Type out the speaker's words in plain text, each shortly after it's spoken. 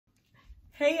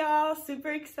Hey y'all, super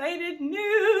excited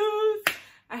news!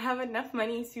 I have enough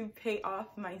money to pay off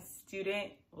my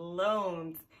student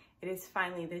loans. It is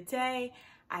finally the day.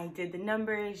 I did the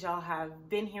numbers. Y'all have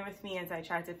been here with me as I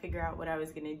tried to figure out what I was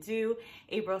gonna do.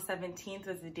 April 17th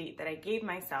was the date that I gave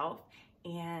myself,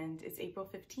 and it's April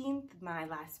 15th, my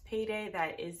last payday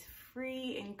that is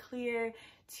free and clear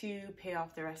to pay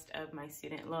off the rest of my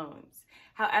student loans.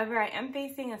 However, I am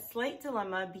facing a slight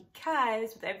dilemma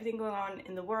because with everything going on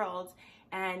in the world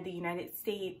and the United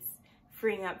States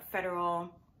freeing up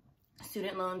federal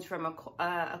student loans from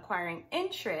acquiring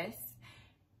interest,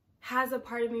 has a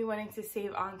part of me wanting to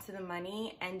save onto the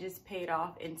money and just pay it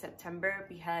off in September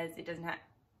because it doesn't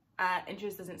have,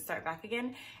 interest doesn't start back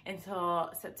again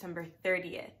until September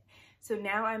 30th. So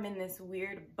now I'm in this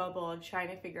weird bubble of trying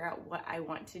to figure out what I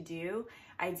want to do.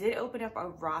 I did open up a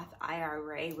Roth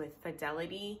IRA with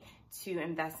Fidelity to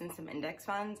invest in some index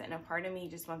funds, and a part of me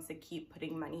just wants to keep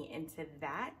putting money into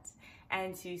that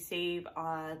and to save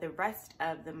the rest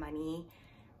of the money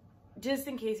just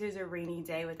in case there's a rainy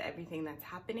day with everything that's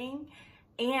happening.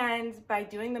 And by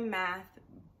doing the math,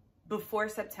 before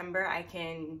September, I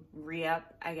can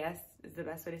re-up, I guess is the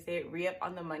best way to say it, re-up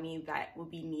on the money that will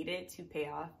be needed to pay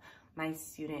off my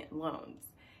student loans.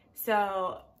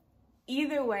 So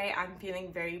either way, I'm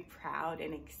feeling very proud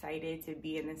and excited to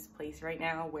be in this place right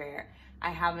now where I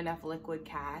have enough liquid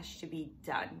cash to be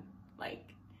done.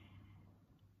 Like,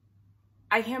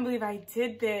 I can't believe I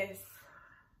did this.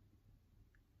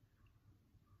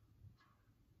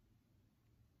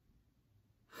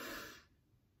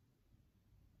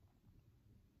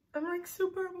 I'm like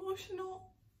super emotional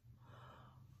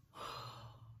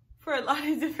for a lot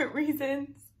of different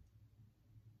reasons.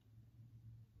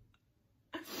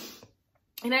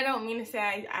 And I don't mean to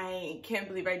say I can't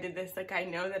believe I did this. Like, I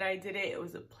know that I did it. It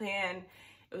was a plan.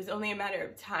 It was only a matter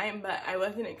of time, but I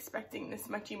wasn't expecting this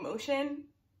much emotion.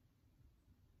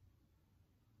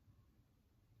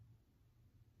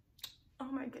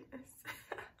 Oh my goodness.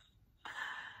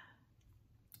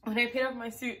 When I paid off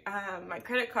my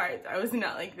credit cards, I was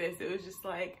not like this. It was just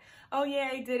like, oh yeah,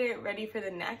 I did it, ready for the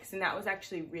next. And that was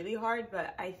actually really hard,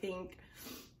 but I think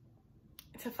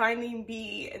to finally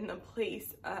be in the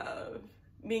place of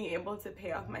being able to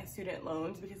pay off my student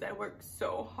loans because I worked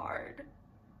so hard.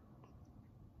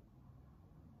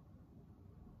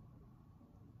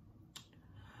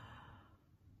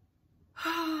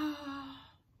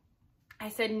 I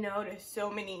said no to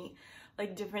so many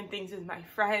like different things with my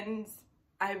friends.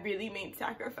 I really made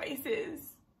sacrifices.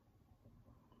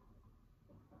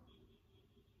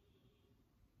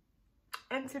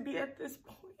 And to be at this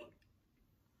point,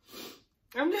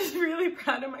 I'm just really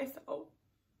proud of myself.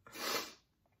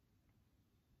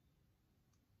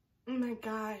 Oh my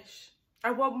gosh.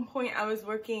 At one point I was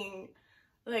working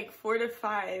like 4 to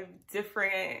 5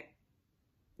 different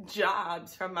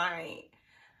jobs from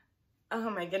oh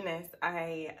my goodness.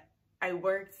 I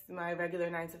worked my regular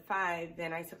 9 to 5,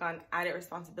 then I took on added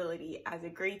responsibility as a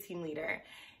grade team leader.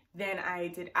 Then I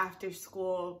did after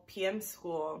school, PM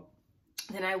school.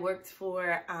 Then I worked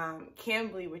for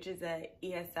Cambly, which is a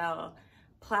ESL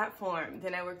platform.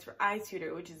 Then I worked for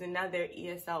iTutor, which is another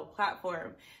ESL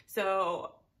platform.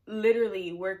 So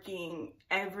literally working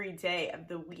every day of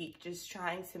the week, just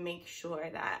trying to make sure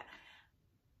that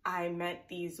I met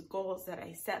these goals that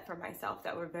I set for myself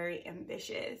that were very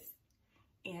ambitious.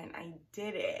 And I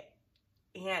did it.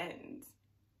 And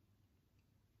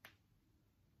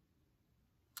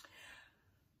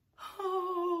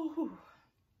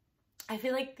I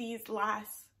feel like these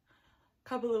last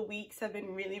couple of weeks have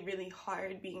been really, really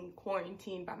hard being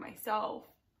quarantined by myself.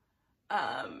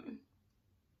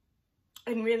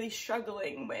 And really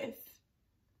struggling with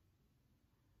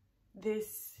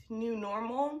this new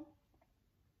normal.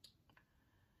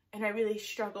 And I really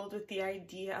struggled with the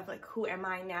idea of like, who am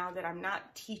I now that I'm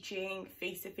not teaching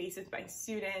face-to-face with my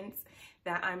students,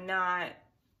 that I'm not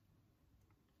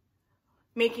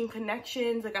making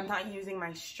connections, like I'm not using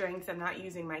my strengths, I'm not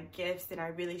using my gifts, and I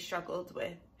really struggled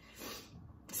with,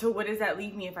 so what does that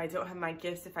leave me if I don't have my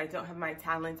gifts, if I don't have my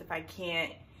talents, if I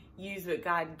can't use what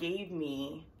God gave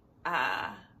me?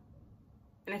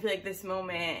 And I feel like this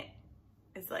moment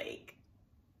is like,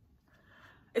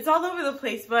 it's all over the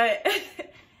place, but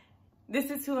this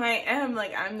is who I am.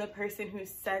 Like, I'm the person who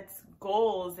sets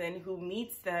goals and who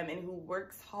meets them and who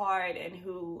works hard and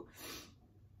who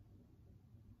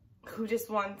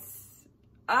just wants,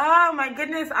 oh my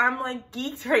goodness, I'm like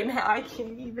geeked right now. I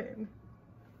can't even.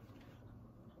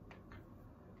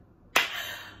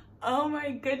 Oh my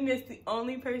goodness, the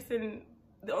only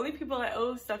people I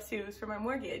owe stuff to is for my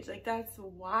mortgage. Like, that's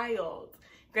wild.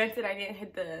 Granted, I didn't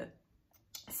hit the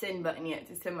send button yet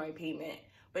to send my payment,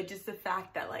 but just the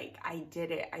fact that like I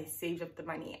did it, I saved up the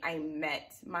money, I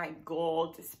met my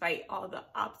goal despite all the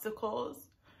obstacles,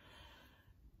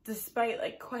 despite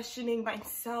like questioning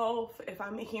myself if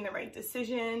I'm making the right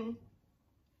decision.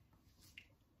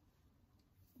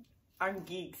 I'm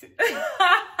geeked.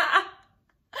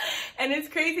 And it's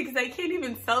crazy because I can't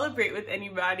even celebrate with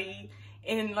anybody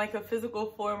in like a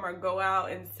physical form or go out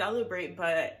and celebrate,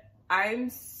 but I'm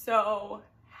so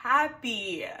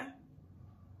happy.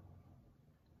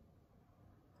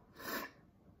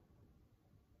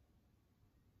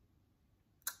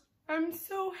 I'm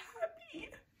so happy.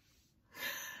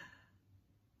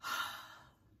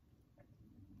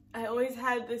 I always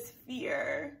had this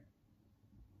fear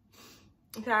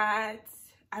that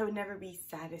I would never be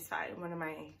satisfied. One of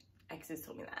my exes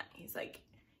told me that. He's like,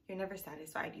 you're never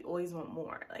satisfied. You always want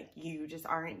more. Like, you just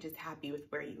aren't just happy with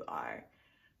where you are.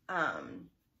 And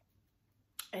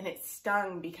it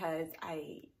stung because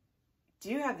I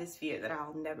do have this fear that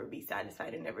I'll never be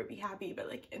satisfied and never be happy. But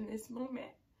like in this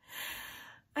moment,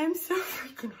 I'm so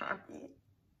freaking happy.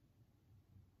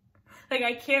 Like,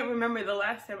 I can't remember the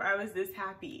last time I was this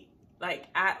happy, like,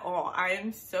 at all. I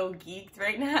am so geeked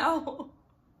right now.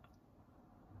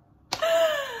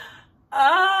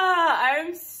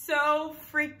 I'm so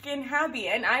freaking happy.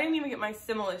 And I didn't even get my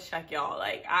stimulus check, y'all.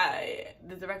 Like,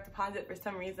 the direct deposit, for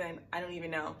some reason, I don't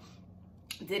even know,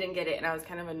 didn't get it. And I was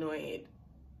kind of annoyed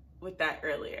with that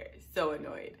earlier. So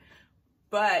annoyed.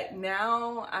 But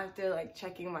now, after like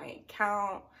checking my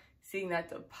account, seeing that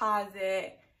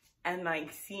deposit, and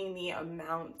like seeing the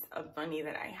amount of money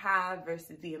that I have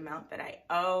versus the amount that I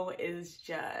owe is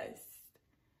just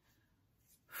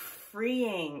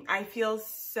freeing. I feel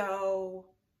so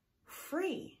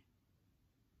free.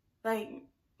 Like,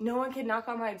 no one can knock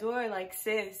on my door like,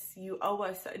 sis, you owe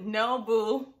us. No,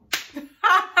 boo.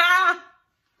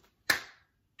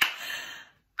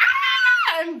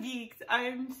 I'm geeked.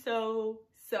 I'm so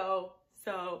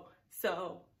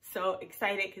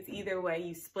excited because either way,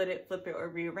 you split it, flip it, or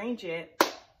rearrange it,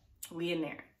 we in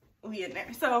there.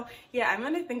 So yeah, I'm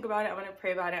gonna think about it. I'm gonna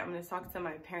pray about it. I'm gonna talk to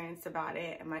my parents about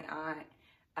it and my aunt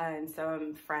and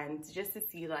some friends just to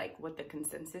see like what the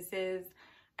consensus is.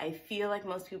 I feel like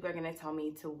most people are gonna tell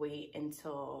me to wait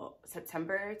until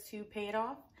September to pay it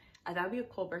off. That would be a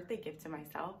cool birthday gift to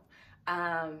myself.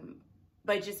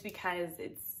 But just because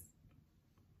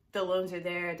the loans are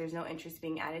there, there's no interest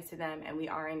being added to them, and we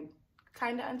are in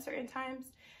kind of uncertain times.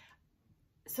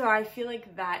 So I feel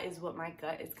like that is what my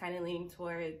gut is kind of leaning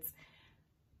towards.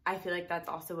 I feel like that's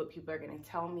also what people are going to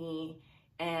tell me.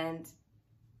 And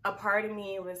a part of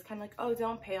me was kind of like, oh,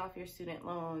 don't pay off your student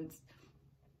loans.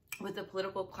 With the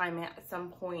political climate, at some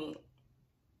point,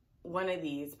 one of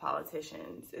these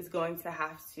politicians is going to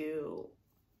have to,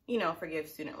 you know, forgive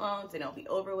student loans and it'll be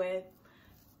over with.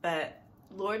 But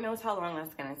Lord knows how long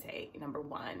that's going to take, number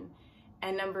one.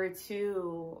 And number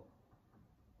two,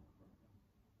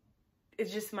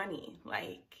 it's just money.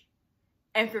 Like,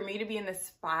 and for me to be in this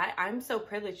spot, I'm so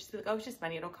privileged to be like, oh, it's just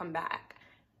money, it'll come back.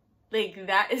 Like,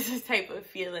 that is the type of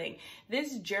feeling.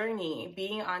 This journey,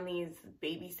 being on these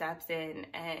baby steps and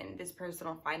this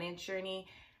personal finance journey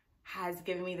has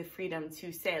given me the freedom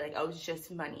to say like, oh, it's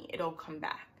just money, it'll come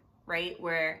back, right?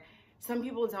 Where some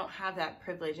people don't have that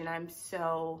privilege, and I'm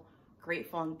so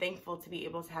grateful and thankful to be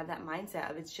able to have that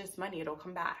mindset of it's just money, it'll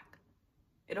come back.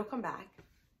 It'll come back.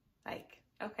 Like,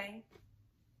 okay,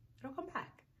 it'll come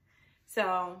back.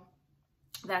 So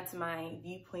that's my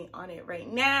viewpoint on it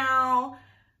right now.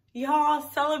 Y'all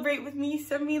celebrate with me,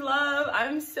 send me love.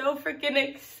 I'm so freaking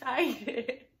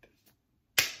excited.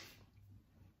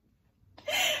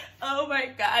 Oh my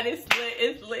God, it's lit,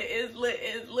 it's lit, it's lit,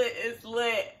 it's lit, it's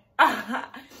lit. All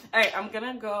right, I'm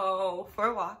gonna go for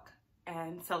a walk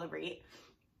and celebrate,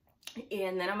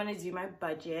 and then I'm gonna do my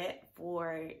budget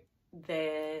for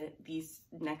these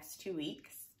next 2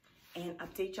 weeks and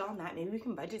update y'all on that. Maybe we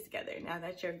can budget together now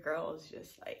that your girl is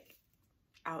just like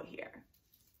out here.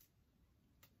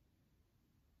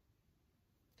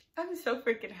 I'm so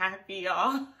freaking happy,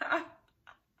 y'all.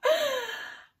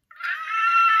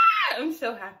 I'm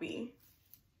so happy.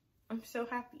 I'm so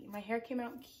happy. My hair came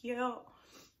out cute.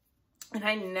 And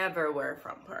I never wear a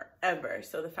front part, ever.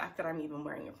 So the fact that I'm even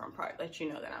wearing a front part lets you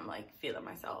know that I'm like feeling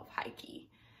myself high key.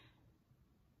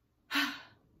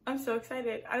 I'm so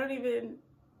excited. I don't even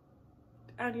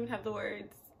have the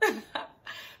words.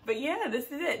 But yeah, this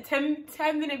is it.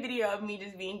 10-minute video of me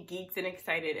just being geeked and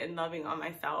excited and loving on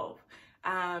myself.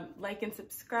 Like and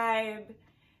subscribe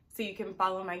so you can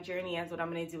follow my journey as what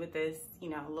I'm going to do with this, you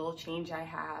know, little change I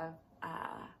have.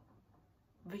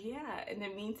 But yeah, in the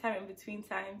meantime, in between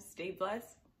times, stay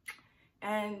blessed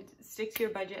and stick to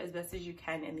your budget as best as you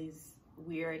can in these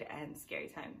weird and scary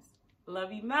times.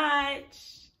 Love you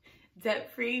much.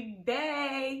 Debt-free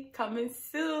Bay coming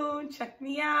soon. Check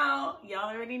me out.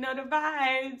 Y'all already know the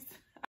vibes.